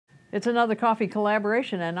It's another coffee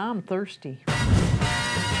collaboration, and I'm thirsty.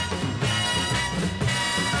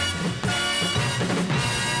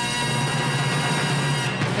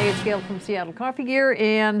 Hey, it's Gail from Seattle Coffee Gear,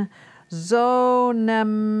 and Zoznammic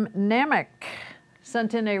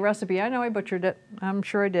sent in a recipe. I know I butchered it. I'm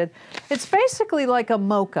sure I did. It's basically like a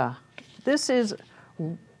mocha. This is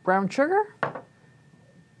brown sugar,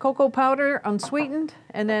 cocoa powder, unsweetened,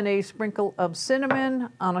 and then a sprinkle of cinnamon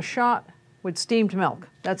on a shot with steamed milk.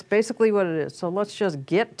 That's basically what it is. So let's just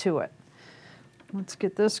get to it. Let's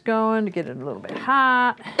get this going to get it a little bit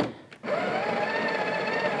hot.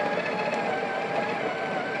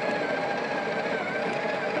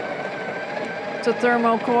 It's a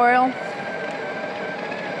thermocoil.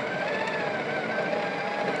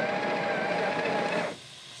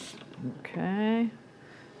 Okay,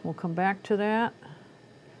 we'll come back to that.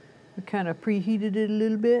 We kind of preheated it a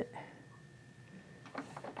little bit.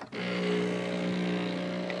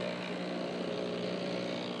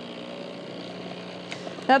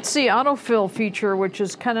 That's the autofill feature, which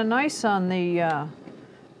is kind of nice on the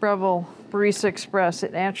Breville Barista Express.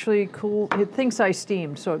 It actually cooled, it thinks I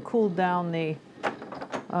steamed, so it cooled down the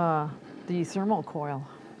thermocoil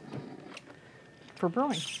for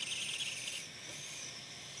brewing.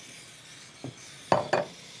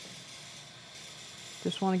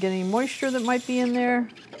 Just want to get any moisture that might be in there.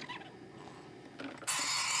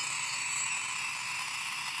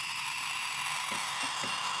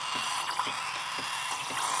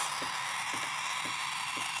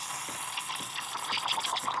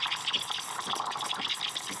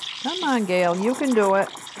 Come on, Gail, you can do it.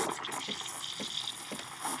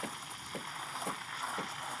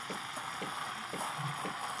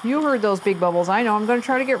 You heard those big bubbles. I know, I'm going to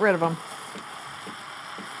try to get rid of them.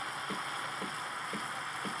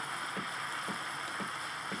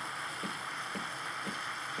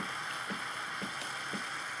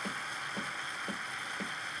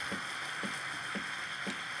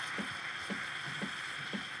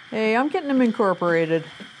 Hey, I'm getting them incorporated.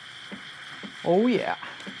 Oh yeah.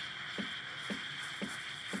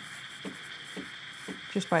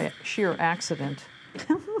 Just by sheer accident.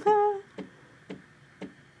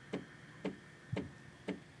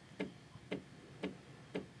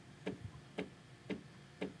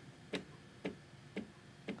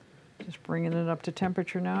 Just bringing it up to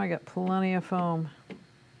temperature now. I got plenty of foam.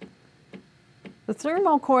 The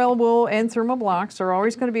thermocoil will and thermoblocks are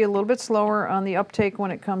always going to be a little bit slower on the uptake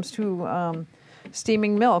when it comes to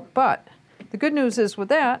steaming milk, but the good news is with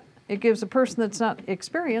that, it gives a person that's not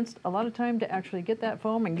experienced a lot of time to actually get that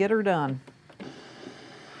foam and get her done.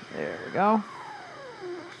 There we go.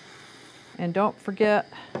 And don't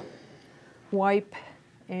forget, wipe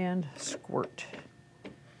and squirt.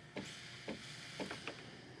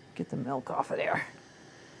 Get the milk off of there.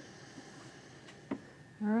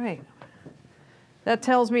 All right. That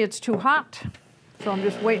tells me it's too hot, so I'm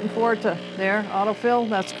just waiting for it to, there, autofill,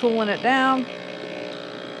 that's cooling it down.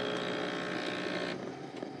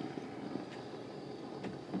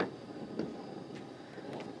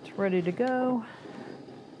 It's ready to go.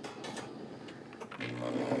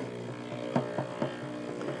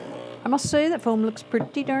 I must say that foam looks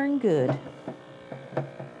pretty darn good.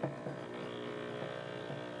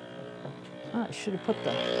 Oh, I should have put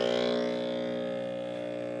the...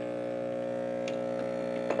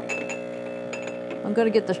 I'm going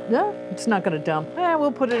to get the, no, it's not going to dump.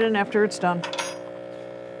 We'll put it in after it's done. I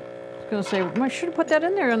was going to say, I should have put that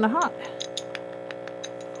in there in the hot.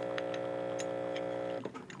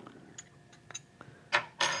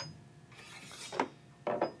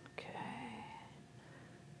 Okay.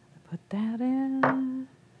 Put that in.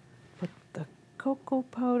 Put the cocoa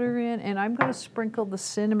powder in. And I'm going to sprinkle the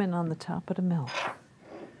cinnamon on the top of the milk.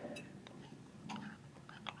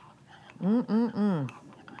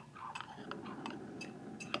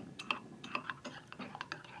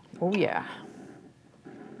 Oh yeah.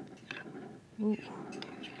 Ooh.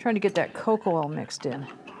 Trying to get that cocoa all mixed in.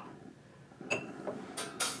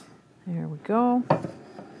 There we go.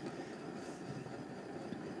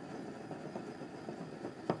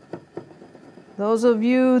 Those of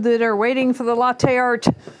you that are waiting for the latte art,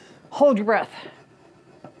 hold your breath.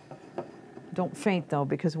 Don't faint though,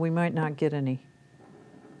 because we might not get any.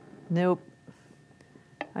 Nope.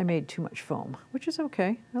 I made too much foam, which is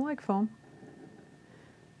okay. I like foam.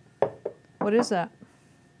 What is that?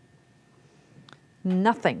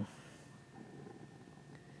 Nothing.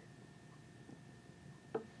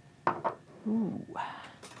 Ooh,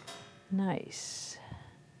 nice.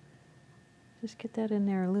 Just get that in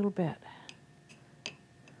there a little bit.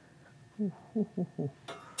 Ooh, ooh, ooh, ooh.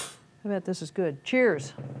 I bet this is good.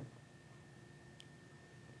 Cheers.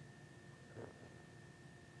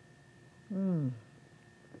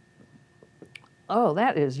 Oh,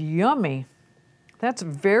 that is yummy. That's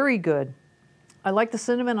very good. I like the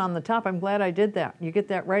cinnamon on the top. I'm glad I did that. You get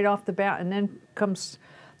that right off the bat, and then comes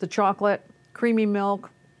the chocolate, creamy milk,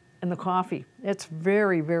 and the coffee. It's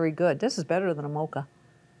very, very good. This is better than a mocha.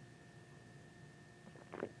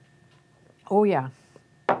 Oh, yeah.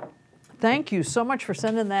 Thank you so much for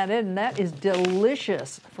sending that in. That is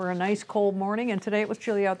delicious for a nice cold morning. And today it was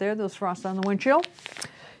chilly out there. There was frost on the windshield.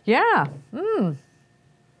 Yeah.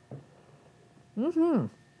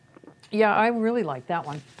 Yeah, I really like that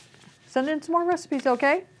one. Send in some more recipes,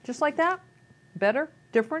 okay? Just like that? Better?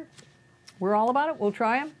 Different? We're all about it. We'll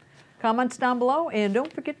try them. Comments down below, and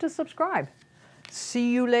don't forget to subscribe.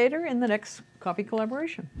 See you later in the next coffee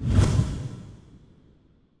collaboration.